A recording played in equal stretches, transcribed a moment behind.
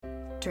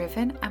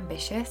driven,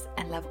 ambitious,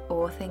 and love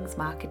all things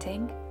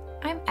marketing?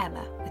 I'm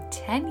Emma with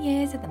 10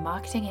 years of the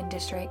marketing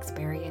industry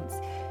experience,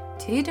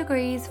 2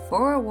 degrees,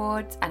 4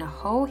 awards, and a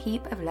whole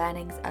heap of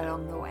learnings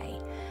along the way.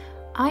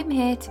 I'm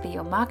here to be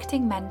your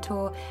marketing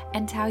mentor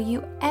and tell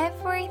you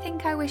everything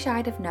I wish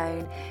I'd have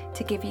known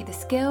to give you the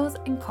skills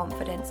and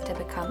confidence to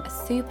become a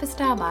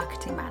superstar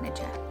marketing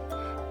manager.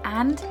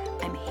 And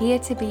I'm here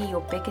to be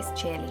your biggest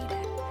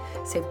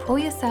cheerleader. So pour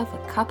yourself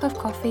a cup of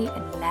coffee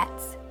and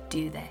let's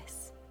do this.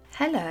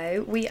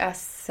 Hello, we are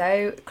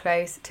so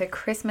close to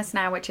Christmas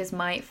now, which is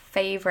my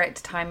favourite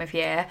time of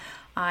year.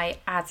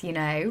 As you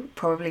know,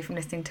 probably from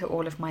listening to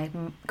all of my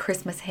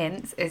Christmas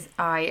hints,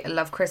 I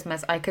love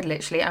Christmas.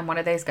 I'm one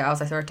of those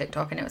girls, I saw a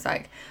TikTok and it was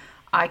like,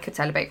 I could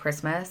celebrate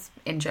Christmas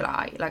in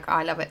July. Like,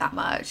 I love it that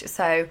much.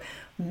 So,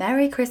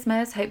 Merry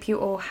Christmas. Hope you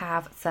all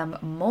have some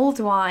mulled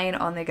wine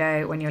on the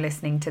go when you're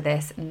listening to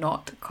this,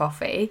 not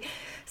coffee.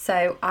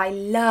 So, I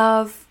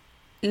love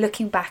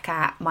looking back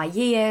at my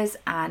years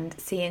and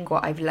seeing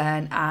what I've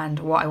learned and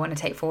what I want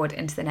to take forward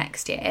into the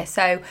next year.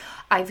 So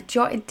I've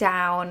jotted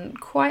down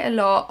quite a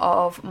lot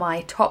of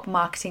my top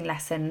marketing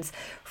lessons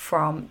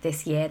from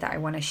this year that I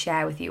want to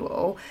share with you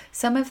all.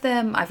 Some of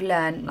them I've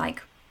learned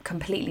like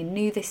completely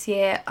new this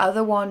year.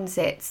 Other ones,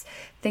 it's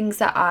things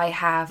that I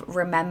have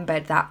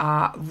remembered that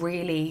are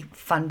really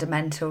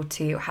fundamental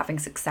to having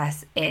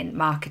success in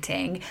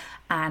marketing.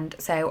 And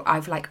so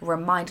I've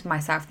reminded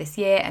myself this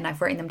year and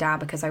I've written them down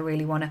because I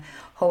really want to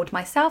hold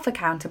myself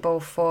accountable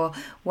for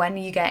when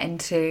you get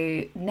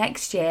into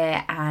next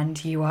year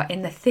and you are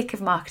in the thick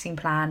of marketing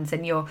plans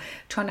and you're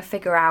trying to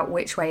figure out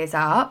which way is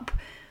up.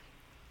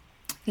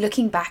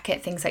 Looking back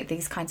at things like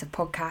these kinds of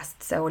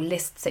podcasts or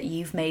lists that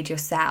you've made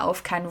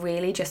yourself can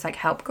really just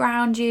help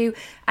ground you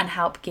and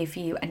help give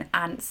you an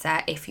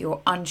answer if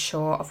you're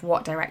unsure of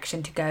what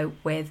direction to go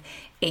with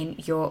in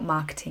your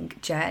marketing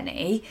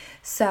journey.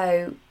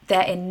 So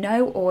they're in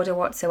no order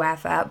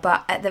whatsoever,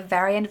 but at the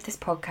very end of this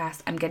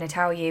podcast, I'm going to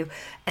tell you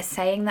a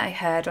saying that I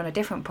heard on a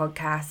different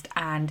podcast,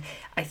 and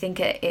I think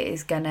it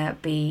is going to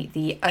be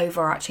the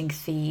overarching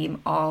theme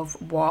of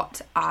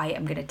what I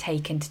am going to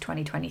take into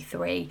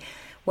 2023.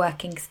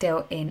 Working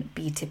still in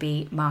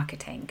B2B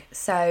marketing.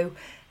 So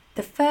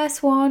the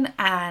first one,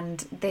 and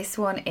this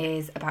one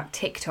is about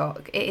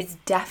TikTok. It is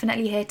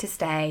definitely here to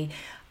stay.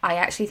 I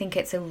actually think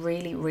it's a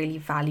really, really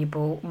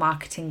valuable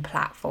marketing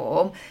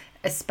platform,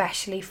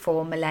 especially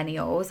for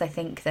millennials. I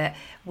think that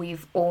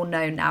we've all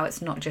known now it's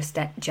not just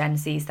Gen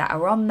Zs that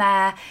are on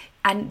there.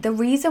 And the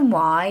reason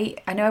why,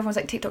 I know everyone's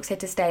like, TikTok's here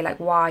to stay,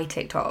 why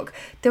TikTok?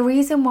 The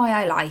reason why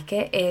I like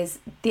it is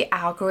the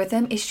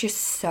algorithm is just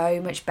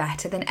so much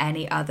better than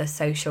any other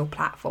social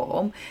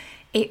platform.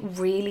 It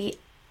really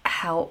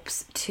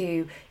helps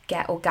to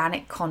get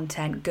organic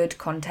content, good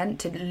content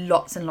to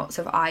lots and lots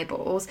of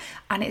eyeballs.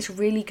 And it's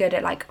really good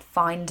at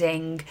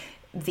finding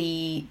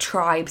the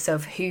tribes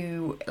of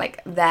who,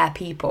 their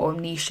people,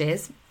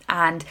 niches,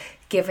 and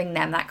giving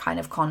them that kind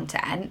of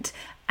content.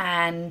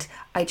 And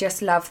I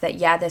just love that,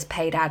 there's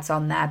paid ads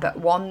on there,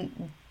 but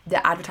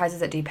the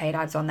advertisers that do paid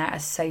ads on there are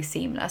so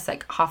seamless.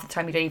 Half the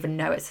time you don't even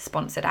know it's a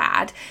sponsored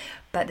ad.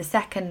 But the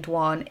second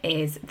one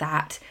is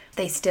that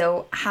they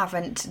still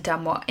haven't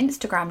done what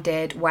Instagram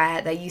did,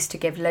 where they used to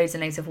give loads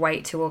and loads of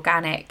weight to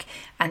organic,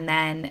 and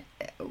then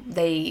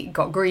they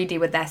got greedy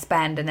with their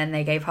spend, and then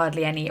they gave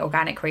hardly any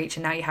organic reach,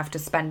 and now you have to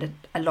spend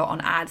a lot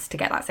on ads to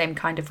get that same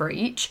kind of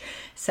reach.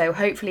 So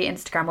hopefully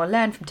Instagram will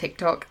learn from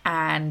TikTok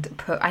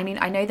and I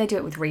know they do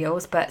it with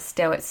Reels, but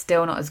still, it's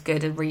still not as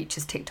good a reach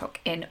as TikTok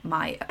in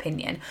my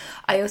opinion.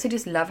 I also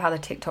just love how the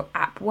TikTok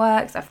app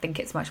works. I think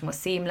it's much more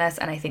seamless,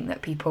 and I think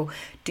that people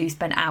do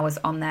spend hours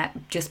on there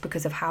just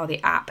because of how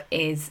the app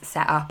is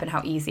set up and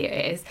how easy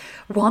it is.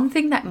 One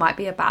thing that might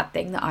be a bad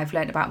thing that I've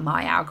learned about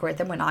my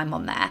algorithm when I'm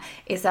on there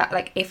is that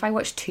if I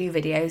watch 2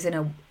 videos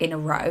in a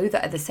row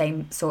that are the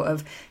same sort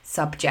of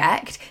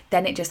subject,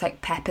 then it just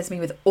peppers me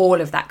with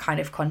all of that kind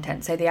of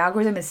content. So the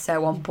algorithm is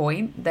so on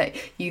point that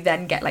you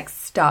then get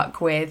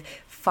stuck with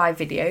 5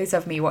 videos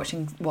of me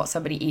watching what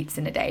somebody eats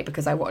in a day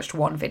because I watched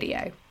one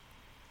video.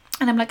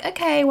 And I'm like,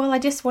 okay, well, I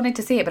just wanted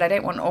to see it, but I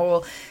don't want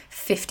all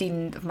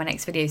 15 of my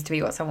next videos to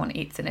be what someone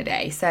eats in a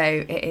day. So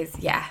it is,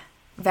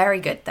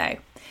 very good though.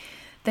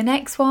 The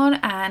next one,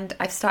 and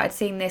I've started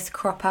seeing this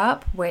crop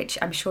up, which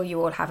I'm sure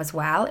you all have as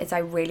well, is I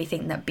really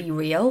think that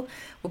BeReal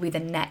will be the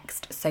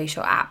next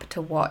social app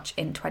to watch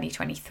in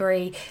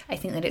 2023. I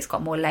think that it's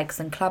got more legs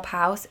than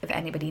Clubhouse. If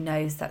anybody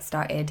knows that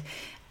started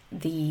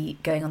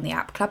going on the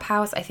app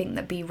Clubhouse, I think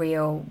that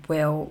BeReal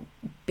will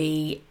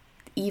be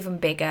even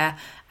bigger,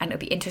 and it'll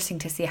be interesting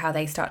to see how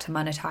they start to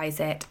monetize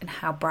it and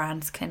how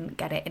brands can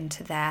get it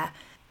into their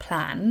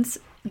plans.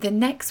 The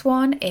next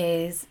one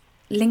is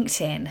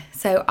LinkedIn.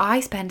 So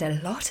I spend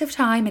a lot of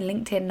time in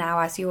LinkedIn now,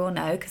 as you all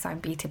know, because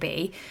I'm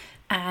B2B,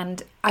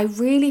 and I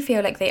really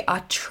feel like they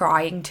are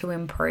trying to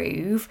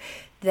improve.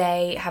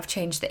 They have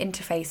changed the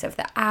interface of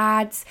the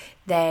ads.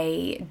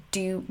 They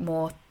do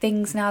more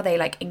things now.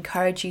 They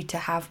encourage you to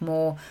have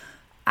more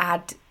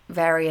ad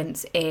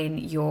variants in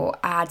your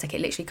ads. It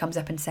literally comes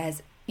up and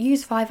says,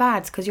 use 5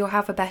 ads because you'll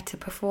have a better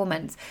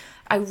performance.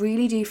 I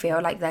really do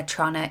feel like they're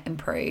trying to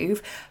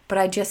improve, but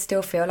I just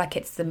still feel like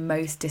it's the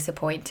most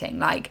disappointing.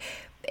 Like,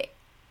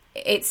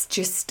 it's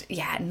just,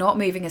 not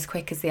moving as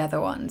quick as the other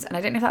ones. And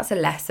I don't know if that's a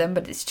lesson,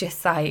 but it's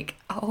just like,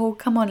 oh,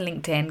 come on,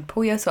 LinkedIn,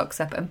 pull your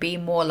socks up and be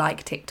more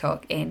like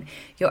TikTok in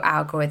your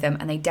algorithm.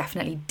 And they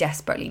definitely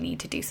desperately need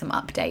to do some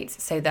updates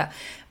so that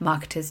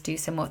marketers do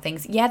some more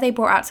things. Yeah, they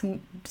brought out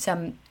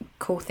some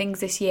cool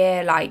things this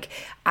year, like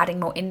adding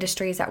more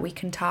industries that we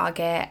can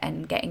target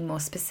and getting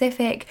more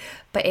specific,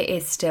 but it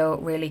is still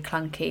really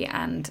clunky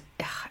and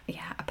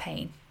a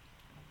pain,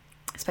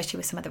 especially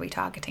with some of the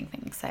retargeting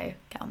things. So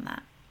get on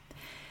that.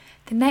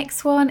 The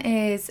next one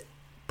is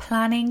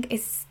planning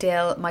is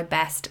still my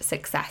best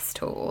success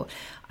tool.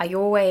 I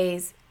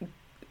always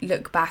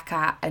look back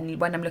at, and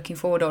when I'm looking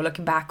forward or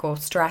looking back or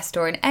stressed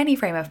or in any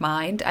frame of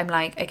mind, I'm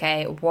like,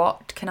 okay,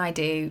 what can I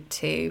do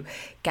to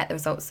get the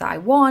results that I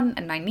want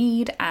and I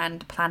need?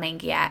 And planning,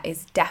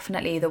 is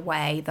definitely the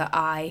way that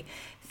I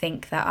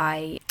think that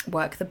I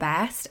work the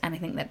best, and I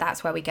think that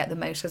that's where we get the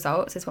most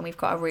results, is when we've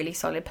got a really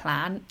solid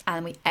plan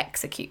and we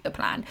execute the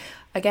plan.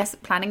 I guess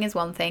planning is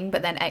one thing,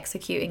 but then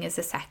executing is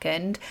the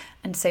second,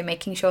 and so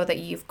making sure that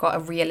you've got a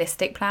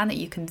realistic plan that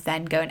you can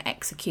then go and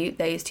execute,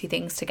 those two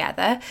things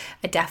together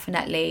are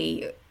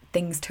definitely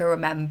things to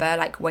remember.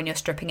 Like when you're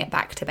stripping it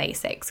back to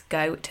basics,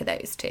 go to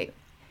those two.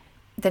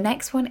 The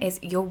next one is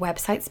your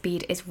website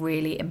speed is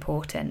really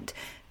important.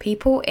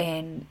 People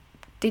in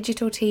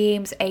digital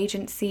teams,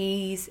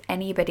 agencies,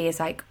 anybody is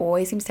like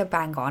always seems to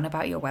bang on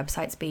about your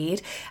website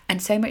speed, and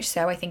so much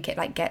so I think it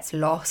like gets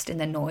lost in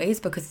the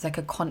noise because it's like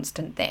a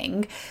constant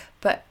thing,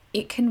 but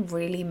it can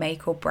really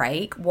make or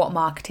break what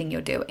marketing you're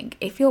doing.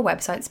 If your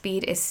website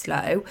speed is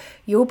slow,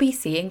 you'll be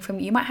seeing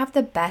you might have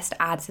the best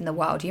ads in the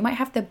world, you might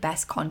have the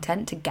best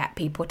content to get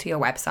people to your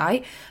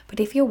website, but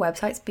if your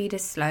website speed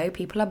is slow,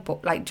 people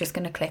are just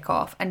going to click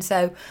off, and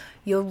so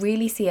you'll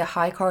really see a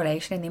high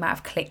correlation in the amount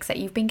of clicks that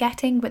you've been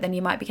getting, but then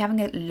you might be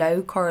having a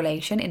low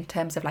correlation in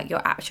terms of like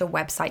your actual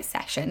website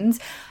sessions,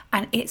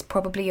 and it's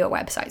probably your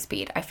website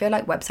speed. I feel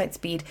like website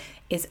speed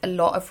is a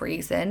lot of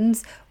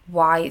reasons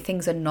why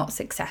things are not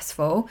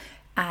successful,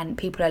 and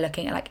people are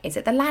looking at like, is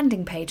it the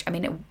landing page? I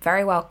mean, it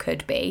very well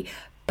could be,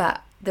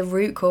 but the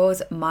root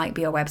cause might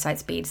be your website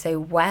speed. So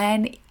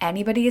when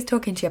anybody is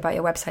talking to you about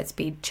your website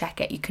speed, check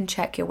it. You can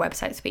check your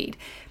website speed.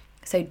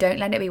 So don't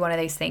let it be one of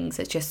those things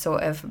that's just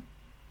sort of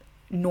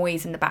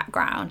noise in the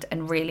background,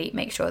 and really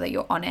make sure that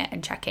you're on it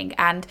and checking,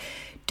 and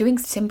doing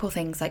simple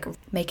things like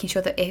making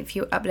sure that if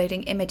you're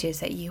uploading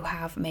images that you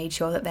have made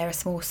sure that they're a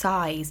small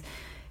size.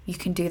 You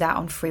can do that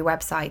on free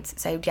websites.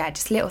 So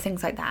just little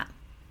things like that.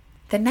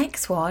 The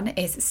next one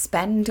is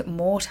spend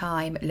more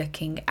time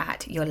looking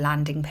at your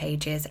landing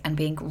pages and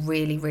being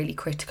really, really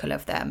critical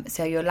of them.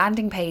 So your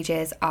landing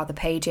pages are the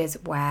pages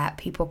where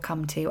people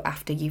come to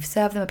after you've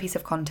served them a piece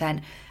of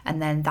content, and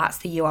then that's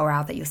the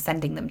URL that you're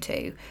sending them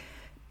to.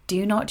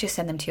 Do not just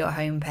send them to your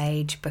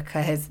homepage,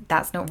 because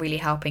that's not really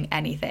helping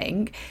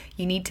anything.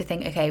 You need to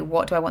think, okay,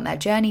 what do I want their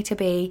journey to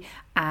be?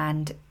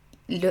 And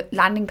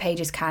landing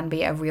pages can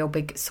be a real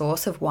big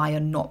source of why you're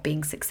not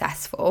being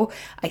successful.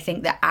 I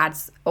think that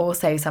ads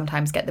also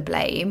sometimes get the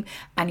blame,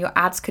 and your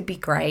ads could be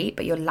great,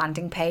 but your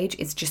landing page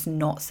is just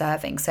not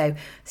serving. So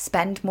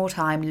spend more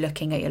time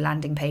looking at your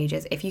landing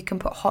pages. If you can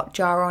put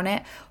Hotjar on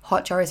it,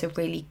 Hotjar is a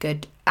really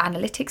good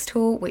analytics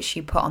tool which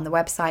you put on the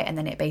website, and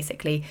then it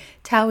basically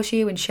tells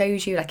you and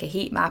shows you like a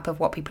heat map of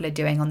what people are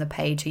doing on the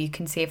page, so you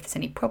can see if there's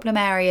any problem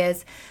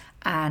areas.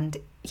 And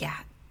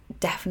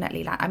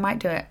definitely, I might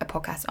do a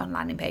podcast on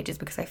landing pages,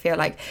 because I feel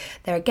like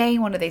they're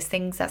again one of those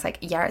things that's like,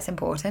 it's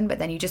important, but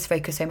then you just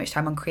focus so much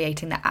time on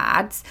creating the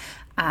ads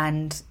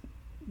and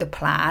the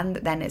plan,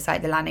 then it's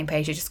like the landing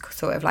page is just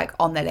sort of like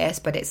on the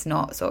list, but it's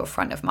not sort of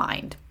front of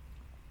mind.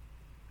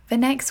 The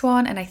next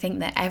one, and I think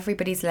that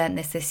everybody's learned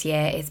this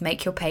year, is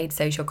make your paid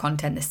social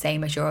content the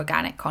same as your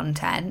organic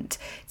content.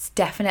 It's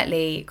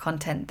definitely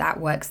content that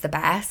works the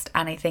best.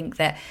 And I think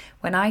that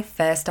when I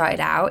first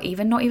started out,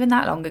 not even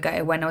that long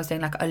ago, when I was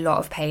doing like a lot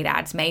of paid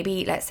ads,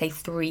 maybe let's say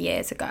 3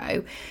 years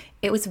ago,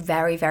 it was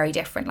very, very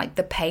different. Like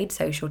the paid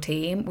social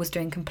team was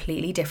doing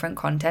completely different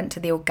content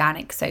to the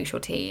organic social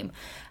team.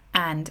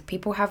 And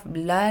people have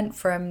learned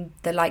from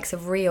the likes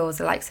of Reels,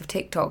 the likes of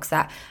TikToks,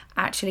 that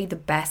actually the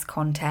best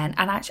content,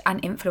 and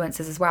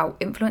influencers as well.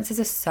 Influencers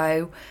are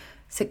so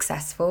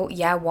successful.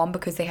 One,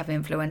 because they have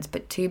influence,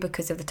 but two,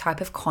 because of the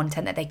type of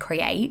content that they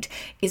create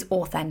is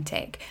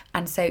authentic.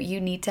 And so you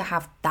need to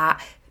have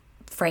that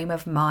frame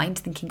of mind,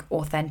 thinking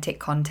authentic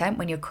content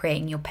when you're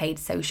creating your paid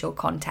social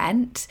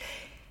content.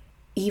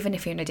 Even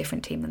if you're in a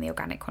different team than the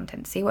organic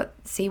content, see what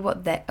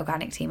the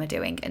organic team are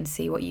doing and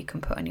see what you can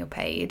put on your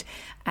paid,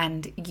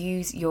 and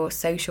use your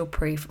social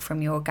proof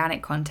from your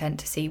organic content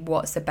to see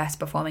what's the best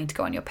performing to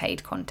go on your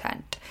paid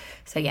content.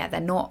 So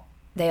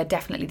they are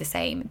definitely the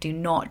same. Do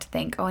not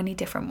think, I need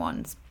different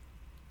ones.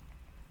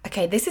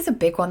 Okay, this is a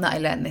big one that I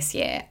learned this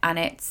year, and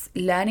it's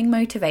learning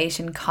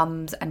motivation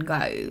comes and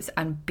goes,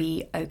 and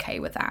be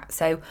okay with that.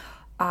 So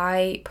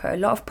I put a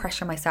lot of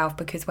pressure on myself,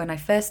 because when I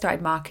first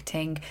started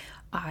marketing,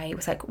 I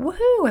was like,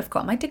 woohoo, I've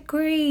got my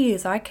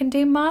degrees, I can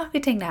do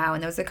marketing now.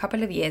 And there was a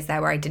couple of years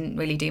there where I didn't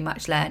really do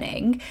much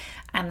learning.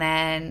 And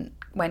then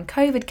when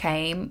COVID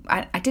came,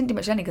 I didn't do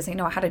much learning because,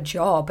 I had a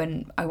job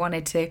and I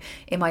wanted to,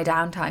 in my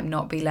downtime,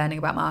 not be learning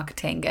about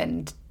marketing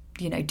and,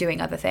 doing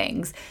other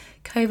things.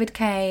 COVID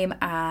came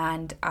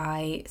and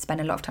I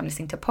spent a lot of time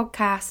listening to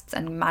podcasts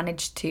and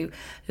managed to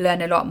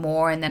learn a lot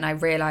more. And then I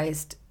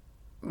realised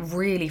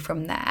really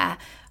from there,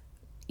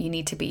 you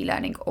need to be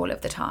learning all of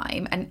the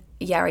time. And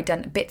yeah, I'd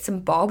done bits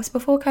and bobs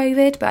before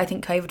COVID, but I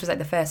think COVID was like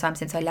the first time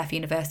since I left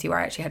university where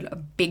I actually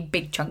had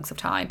big chunks of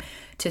time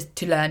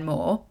to learn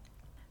more.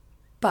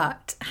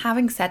 But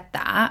having said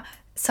that,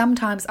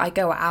 sometimes I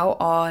go out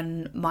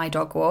on my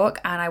dog walk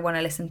and I want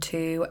to listen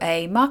to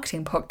a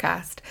marketing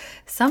podcast.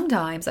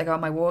 Sometimes I go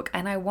on my walk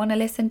and I want to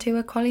listen to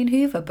a Colleen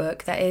Hoover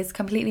book that is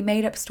completely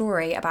made up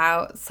story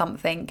about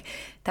something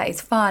that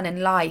is fun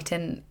and light.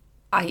 And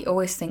I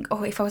always think,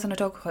 if I was on a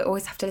dog walk, I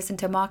always have to listen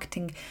to a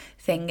marketing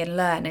thing and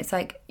learn. It's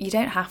like, you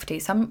don't have to.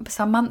 Some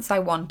months I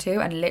want to,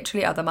 and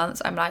literally other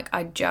months I'm like,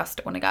 I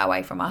just want to go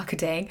away from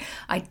marketing.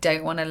 I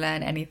don't want to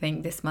learn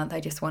anything this month. I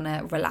just want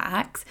to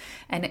relax.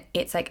 And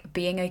it's like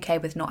being okay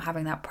with not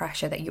having that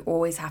pressure that you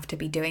always have to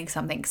be doing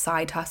something,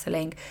 side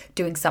hustling,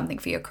 doing something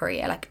for your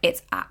career. Like,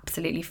 it's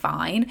absolutely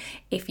fine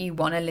if you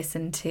want to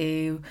listen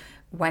to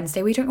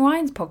Wednesday We Drink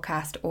Wine's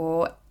podcast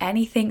or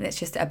anything that's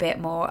just a bit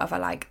more of a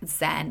like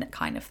zen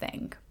kind of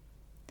thing.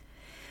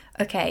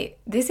 Okay,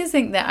 this is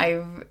something that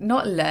I've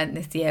not learned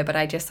this year, but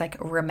I just like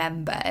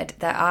remembered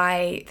that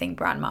I think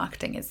brand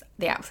marketing is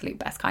the absolute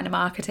best kind of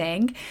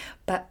marketing,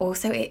 but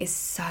also it is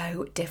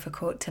so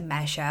difficult to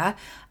measure.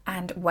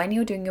 And when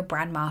you're doing your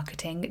brand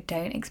marketing,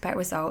 don't expect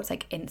results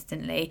like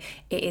instantly.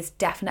 It is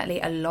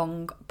definitely a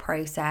long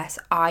process.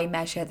 I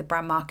measure the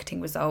brand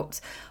marketing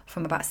results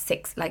from about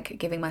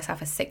giving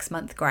myself a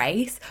 6-month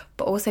grace,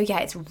 but also, yeah,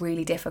 it's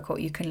really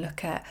difficult. You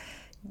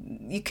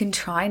can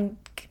try and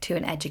to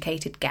an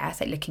educated guess,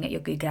 like looking at your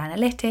Google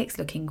Analytics,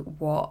 looking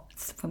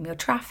what's from your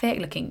traffic,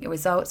 looking at your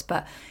results,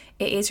 but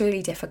it is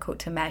really difficult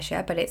to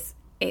measure. But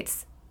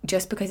it's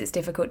just because it's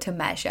difficult to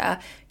measure,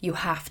 you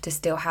have to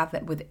still have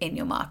it within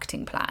your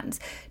marketing plans.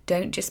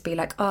 Don't just be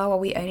like,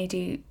 we only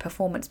do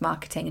performance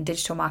marketing and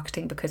digital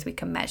marketing because we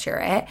can measure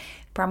it.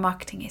 Brand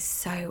marketing is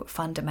so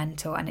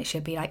fundamental, and it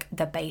should be like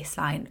the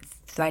baseline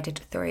threaded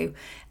through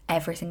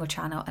every single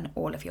channel and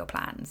all of your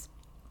plans.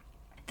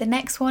 The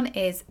next one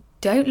is,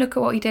 don't look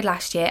at what you did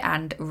last year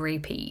and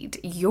repeat.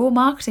 Your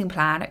marketing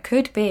plan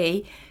could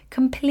be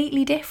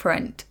completely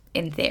different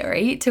in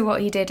theory to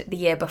what you did the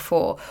year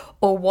before,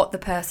 or what the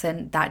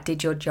person that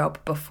did your job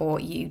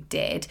before you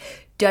did.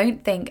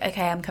 Don't think,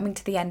 okay, I'm coming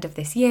to the end of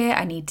this year,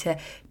 I need to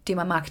do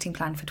my marketing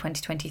plan for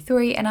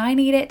 2023 and I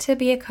need it to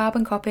be a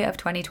carbon copy of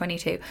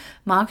 2022.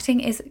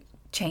 Marketing is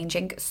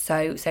changing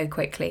so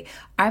quickly.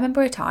 I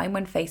remember a time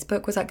when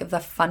Facebook was like the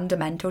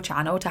fundamental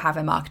channel to have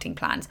in marketing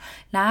plans.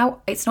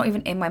 Now it's not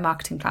even in my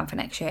marketing plan for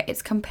next year.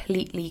 It's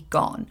completely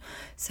gone.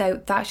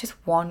 So that's just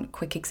one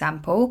quick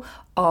example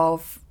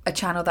of a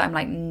channel that I'm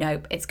like,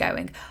 nope, it's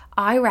going.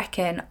 I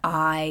reckon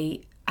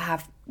I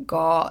have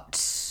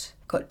got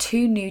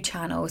 2 new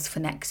channels for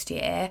next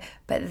year,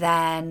 but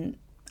then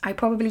I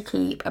probably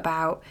keep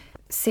about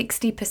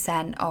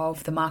 60%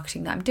 of the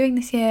marketing that I'm doing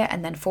this year,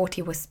 and then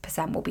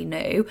 40% will be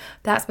new.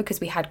 That's because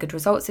we had good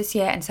results this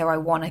year, and so I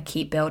want to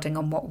keep building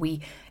on what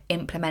we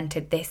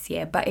implemented this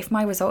year. But if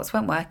my results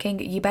weren't working,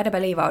 you better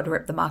believe I would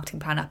rip the marketing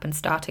plan up and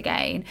start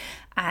again.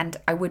 And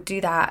I would do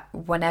that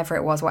whenever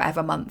it was,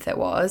 whatever month it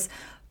was.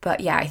 But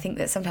yeah, I think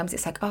that sometimes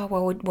it's like,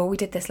 we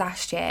did this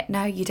last year.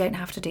 No, you don't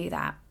have to do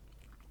that.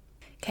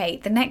 Okay,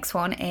 the next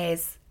one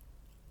is,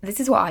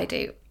 this is what I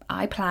do.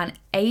 I plan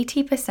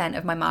 80%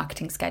 of my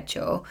marketing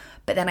schedule,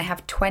 but then I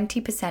have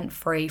 20%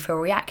 free for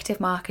reactive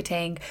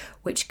marketing,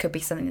 which could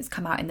be something that's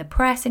come out in the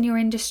press in your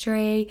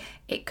industry.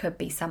 It could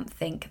be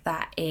something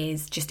that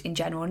is just in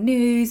general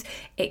news.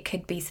 It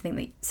could be something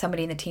that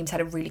somebody in the team's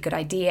had a really good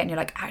idea and you're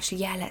like, actually,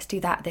 yeah, let's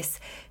do that this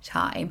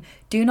time.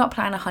 Do not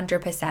plan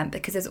 100%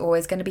 because there's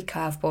always going to be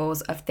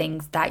curveballs of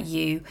things that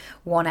you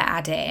want to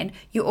add in.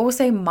 You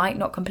also might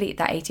not complete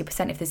that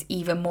 80% if there's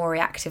even more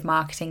reactive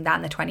marketing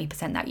than the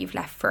 20% that you've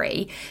left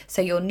free.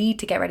 So you'll need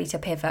to get ready to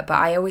pivot. But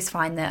I always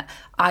find that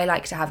I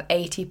like to have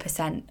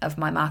 80% of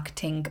my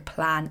marketing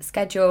plan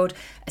scheduled,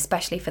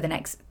 especially for the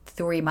next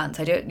 3 months.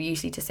 I do it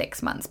usually to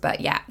 6 months, but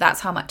yeah,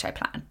 that's how much I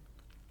plan.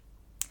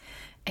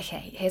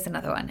 Okay, here's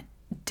another one.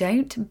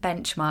 Don't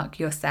benchmark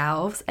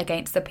yourselves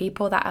against the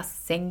people that are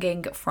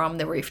singing from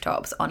the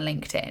rooftops on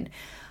LinkedIn.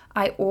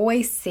 I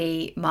always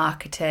see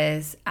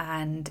marketers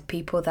and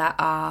people that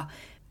are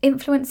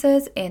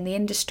influencers in the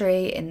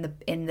industry, in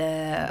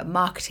the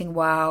marketing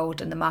world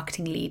and the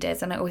marketing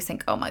leaders, and I always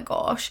think, oh my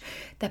gosh,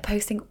 they're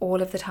posting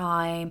all of the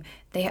time,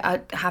 they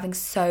are having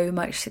so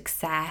much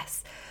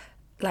success.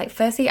 like,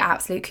 firstly,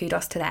 absolute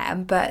kudos to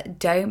them, but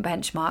don't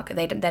benchmark.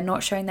 They're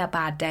not showing their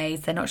bad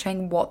days. They're not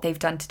showing what they've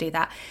done to do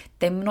that.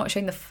 They're not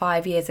showing the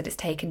 5 years that it's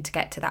taken to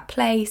get to that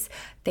place.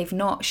 They've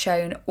not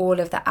shown all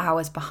of the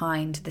hours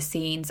behind the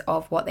scenes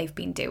of what they've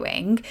been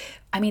doing.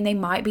 I mean, they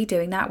might be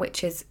doing that,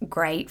 which is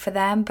great for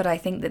them, but I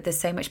think that there's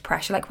so much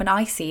pressure. Like, when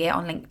I see it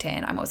on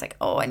LinkedIn, I'm always like,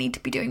 oh, I need to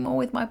be doing more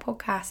with my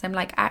podcast. And I'm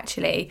like,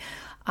 actually,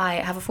 I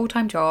have a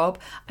full-time job.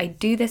 I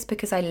do this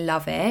because I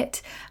love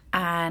it.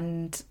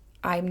 And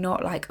I'm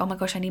not like, oh my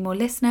gosh, I need more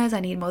listeners, I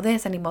need more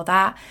this, I need more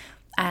that.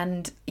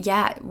 And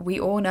yeah, we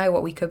all know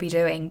what we could be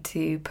doing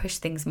to push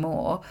things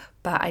more.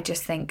 But I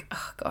just think,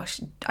 oh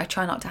gosh, I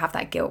try not to have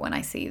that guilt when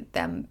I see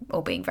them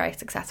all being very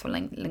successful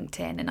on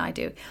LinkedIn. And I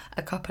do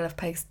a couple of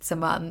posts a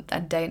month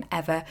and don't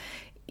ever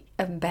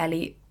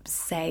barely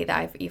say that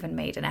I've even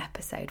made an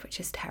episode, which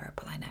is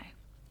terrible, I know.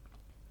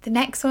 The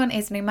next one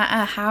is, no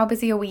matter how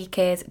busy your week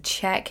is,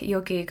 check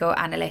your Google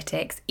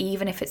Analytics,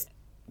 even if it's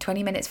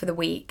 20 minutes for the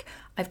week.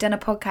 I've done a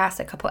podcast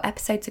a couple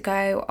episodes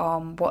ago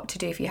on what to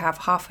do if you have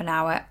half an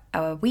hour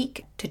a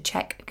week to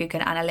check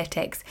Google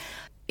Analytics.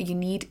 You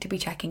need to be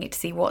checking it to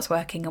see what's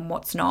working and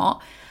what's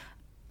not.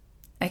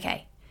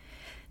 Okay.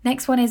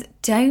 Next one is,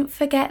 don't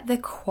forget the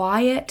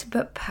quiet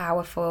but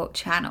powerful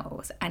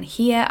channels. And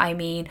here I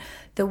mean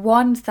the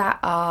ones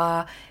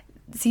that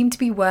seem to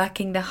be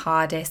working the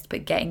hardest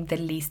but getting the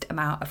least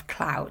amount of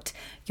clout.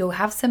 You'll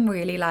have some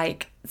really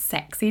like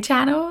sexy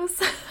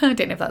channels. I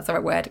don't know if that's the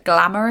right word.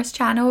 Glamorous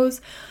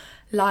channels,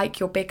 like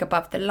your big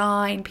above the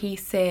line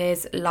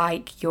pieces,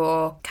 like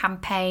your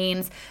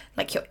campaigns,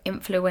 like your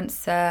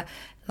influencer,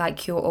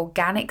 like your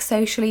organic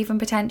social even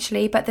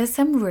potentially. But there's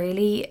some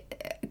really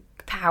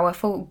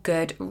powerful,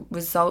 good,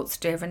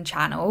 results-driven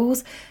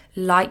channels,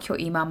 like your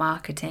email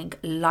marketing,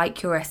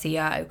 like your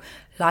SEO,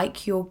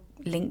 like your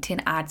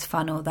LinkedIn ads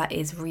funnel that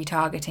is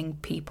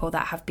retargeting people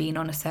that have been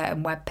on a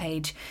certain web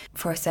page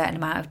for a certain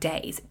amount of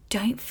days.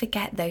 Don't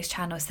forget those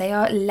channels. They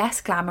are less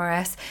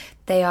glamorous.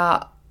 They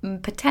are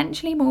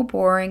potentially more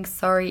boring.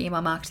 Sorry,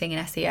 email marketing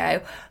and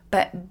SEO,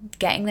 but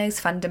getting those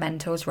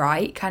fundamentals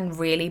right can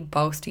really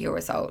bolster your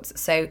results.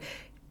 So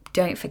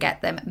don't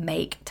forget them.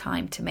 Make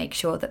time to make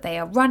sure that they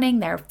are running,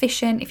 they're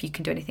efficient, if you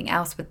can do anything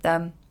else with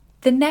them.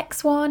 The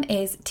next one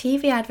is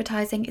TV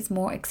advertising is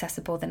more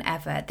accessible than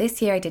ever.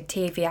 This year I did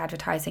TV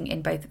advertising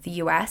in both the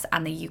US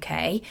and the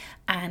UK,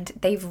 and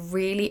they've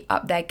really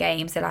upped their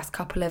games the last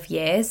couple of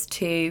years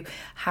to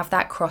have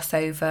that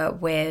crossover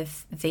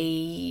with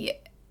the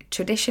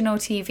traditional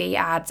TV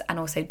ads and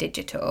also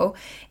digital.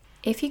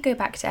 If you go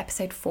back to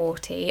episode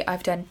 40,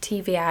 I've done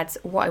TV ads,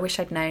 what I wish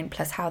I'd known,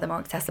 plus how they're more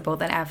accessible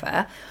than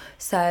ever.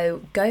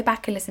 So go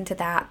back and listen to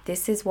that.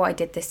 This is what I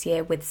did this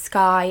year with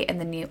Sky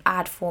and the new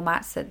ad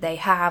formats that they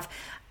have,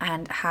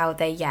 and how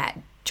they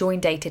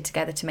joined data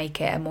together to make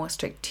it a more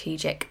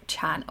strategic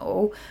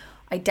channel.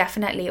 I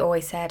definitely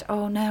always said,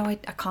 oh no, I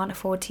can't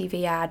afford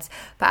TV ads.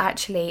 But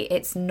actually,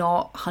 it's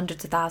not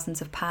hundreds of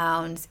thousands of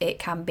pounds. It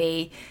can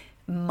be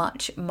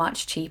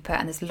much cheaper,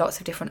 and there's lots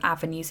of different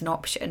avenues and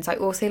options. I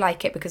also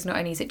like it because not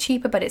only is it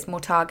cheaper, but it's more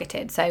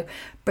targeted. So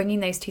bringing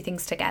those two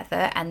things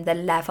together, and the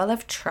level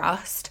of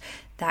trust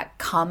that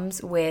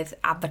comes with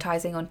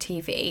advertising on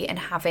TV and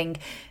having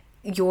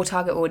your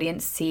target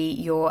audience see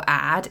your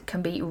ad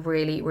can be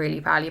really, really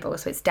valuable.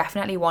 So it's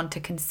definitely one to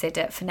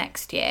consider for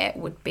next year,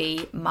 would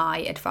be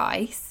my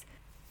advice.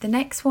 The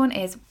next one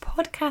is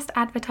podcast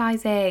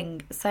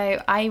advertising.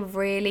 So I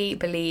really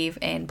believe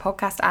in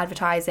podcast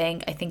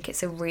advertising. I think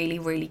it's a really,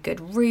 really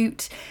good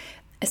route,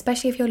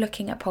 especially if you're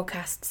looking at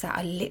podcasts that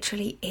are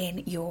literally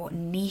in your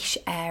niche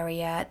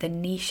area. The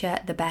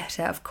nicher, the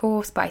better, of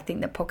course. But I think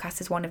that podcast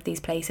is one of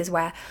these places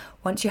where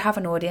once you have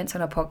an audience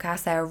on a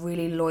podcast, they're a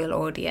really loyal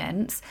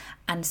audience.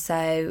 And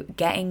so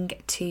getting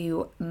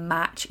to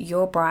match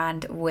your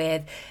brand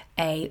with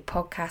a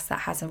podcast that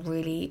has a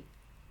really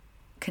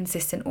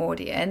consistent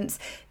audience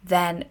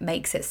then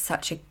makes it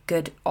such a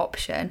good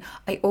option.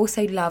 I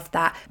also love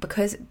that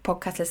because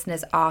podcast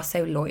listeners are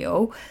so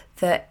loyal,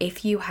 that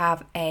if you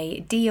have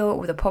a deal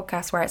with a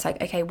podcast where it's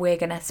like, okay, we're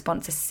going to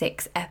sponsor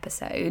 6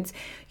 episodes,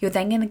 you're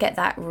then going to get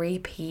that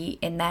repeat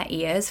in their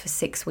ears for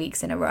 6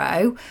 weeks in a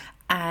row.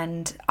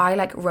 And I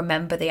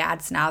remember the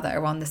ads now that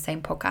are on the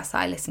same podcast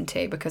that I listen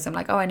to, because I'm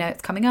like, oh, I know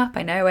it's coming up,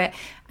 I know it,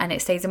 and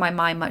it stays in my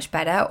mind much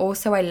better.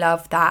 Also, I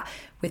love that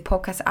with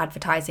podcast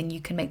advertising,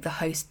 you can make the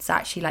hosts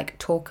actually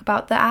talk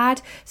about the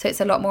ad. So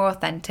it's a lot more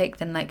authentic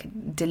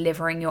than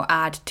delivering your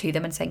ad to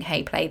them and saying,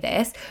 hey, play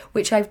this,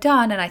 which I've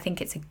done. And I think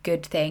it's a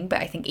good thing.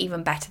 But I think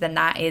even better than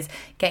that is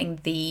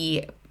getting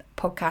the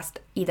podcast,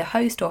 either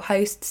host or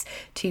hosts,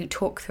 to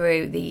talk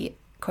through the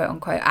quote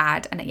unquote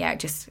ad, and it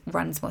just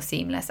runs more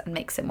seamless and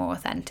makes it more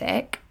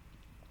authentic.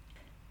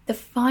 The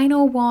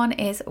final one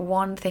is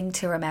one thing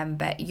to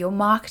remember: your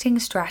marketing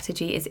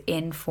strategy is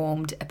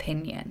informed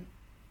opinion.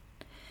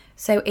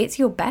 So it's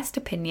your best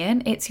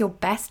opinion, it's your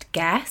best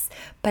guess,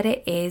 but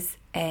it is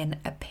an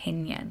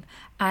opinion.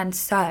 And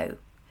so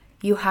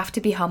you have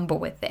to be humble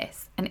with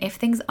this. And if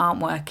things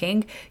aren't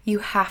working, you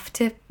have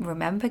to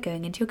remember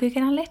going into your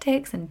Google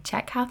Analytics and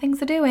check how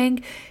things are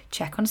doing,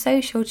 check on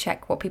social,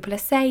 check what people are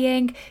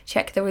saying,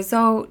 check the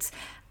results.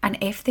 And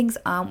if things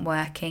aren't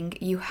working,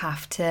 you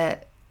have to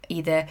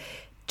either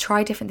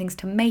try different things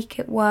to make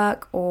it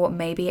work, or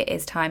maybe it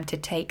is time to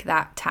take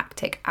that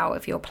tactic out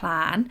of your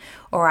plan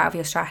or out of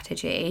your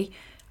strategy.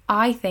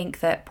 I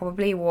think that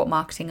probably what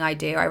marketing I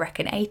do, I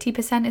reckon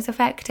 80% is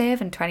effective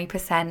and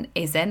 20%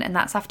 isn't, and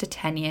that's after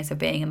 10 years of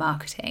being in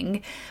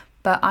marketing.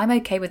 But I'm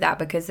okay with that,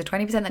 because the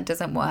 20% that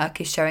doesn't work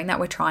is showing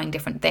that we're trying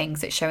different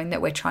things. It's showing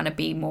that we're trying to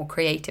be more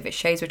creative. It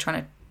shows we're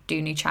trying to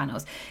do new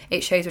channels.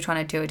 It shows we're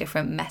trying to do a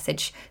different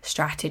message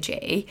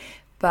strategy.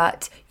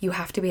 But you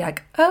have to be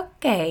like,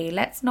 okay,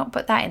 let's not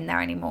put that in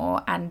there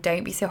anymore, and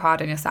don't be so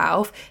hard on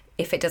yourself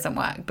if it doesn't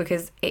work,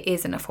 because it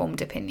isn't a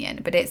formed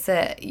opinion. But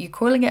you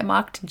calling it a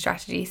marketing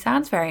strategy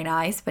sounds very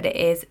nice, but it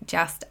is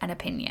just an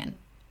opinion.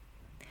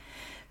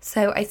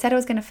 So I said I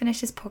was going to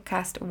finish this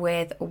podcast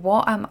with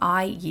what am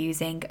I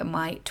using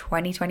my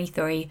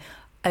 2023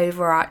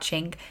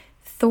 overarching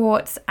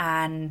thoughts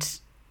and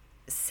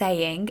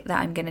saying that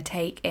I'm going to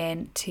take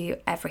into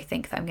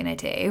everything that I'm going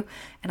to do.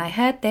 And I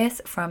heard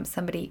this from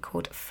somebody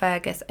called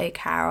Fergus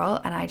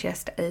O'Carroll, and I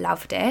just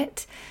loved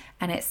it.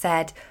 And it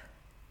said,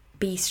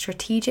 be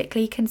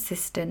strategically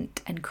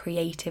consistent and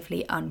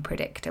creatively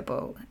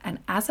unpredictable. And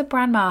as a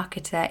brand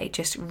marketer, it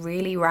just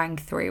really rang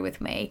through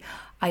with me.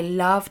 I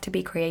love to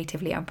be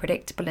creatively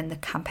unpredictable in the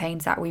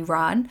campaigns that we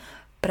run,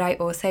 but I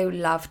also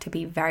love to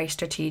be very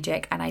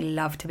strategic, and I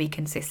love to be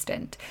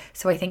consistent.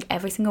 So I think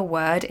every single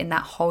word in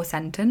that whole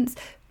sentence,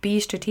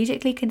 be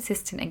strategically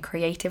consistent and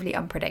creatively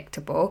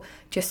unpredictable,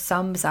 just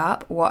sums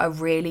up what a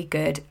really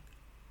good,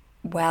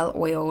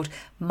 well-oiled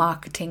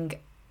marketing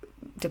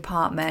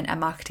department, a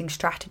marketing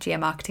strategy, a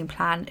marketing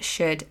plan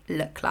should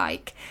look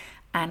like.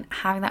 And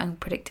having that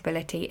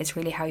unpredictability is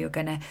really how you're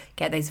going to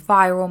get those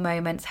viral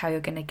moments, how you're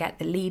going to get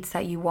the leads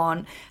that you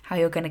want, how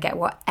you're going to get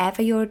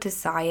whatever your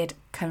desired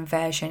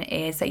conversion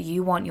is that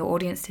you want your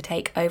audience to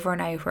take over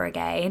and over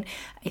again.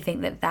 I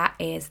think that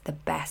is the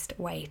best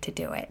way to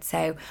do it. So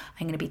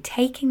I'm going to be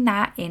taking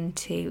that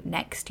into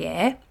next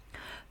year.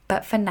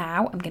 But for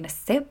now, I'm going to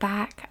sit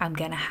back, I'm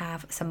going to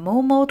have some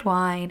more mulled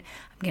wine,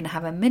 I'm going to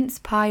have a mince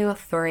pie or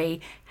 3,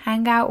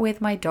 hang out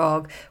with my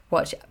dog,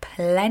 watch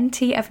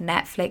plenty of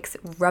Netflix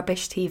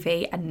rubbish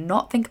TV, and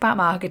not think about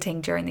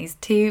marketing during these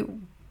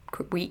 2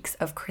 weeks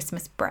of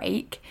Christmas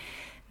break.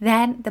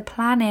 Then the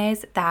plan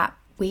is that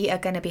we are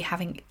going to be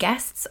having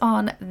guests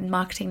on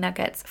Marketing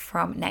Nuggets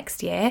from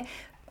next year.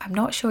 I'm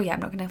not sure yet,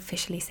 I'm not going to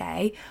officially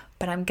say,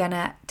 but I'm going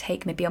to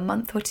take maybe a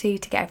month or 2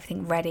 to get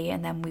everything ready,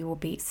 and then we will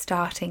be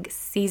starting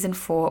season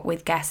 4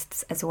 with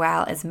guests as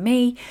well as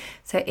me,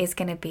 so it is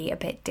going to be a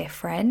bit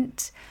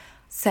different.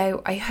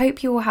 So I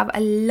hope you all have a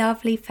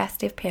lovely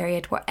festive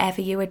period,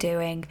 whatever you are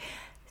doing.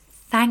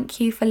 Thank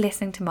you for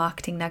listening to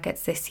Marketing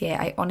Nuggets this year.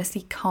 I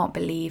honestly can't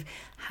believe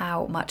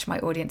how much my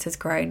audience has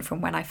grown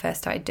from when I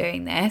first started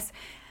doing this.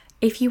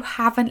 If you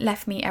haven't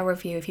left me a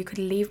review, if you could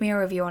leave me a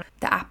review on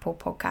the Apple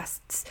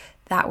Podcasts,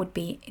 that would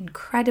be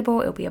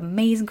incredible. It'll be an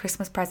amazing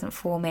Christmas present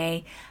for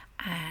me,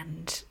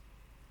 and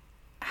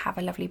have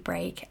a lovely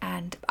break.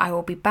 And I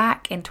will be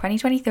back in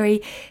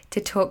 2023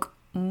 to talk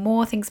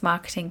more things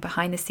marketing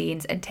behind the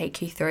scenes and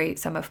take you through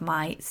some of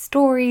my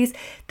stories,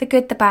 the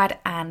good, the bad,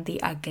 and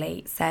the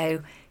ugly.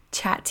 So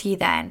chat to you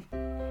then.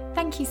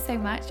 Thank you so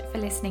much for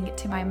listening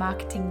to my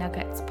Marketing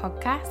Nuggets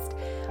podcast.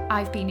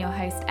 I've been your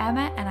host,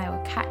 Emma, and I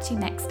will catch you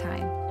next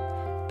time.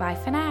 Bye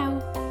for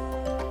now.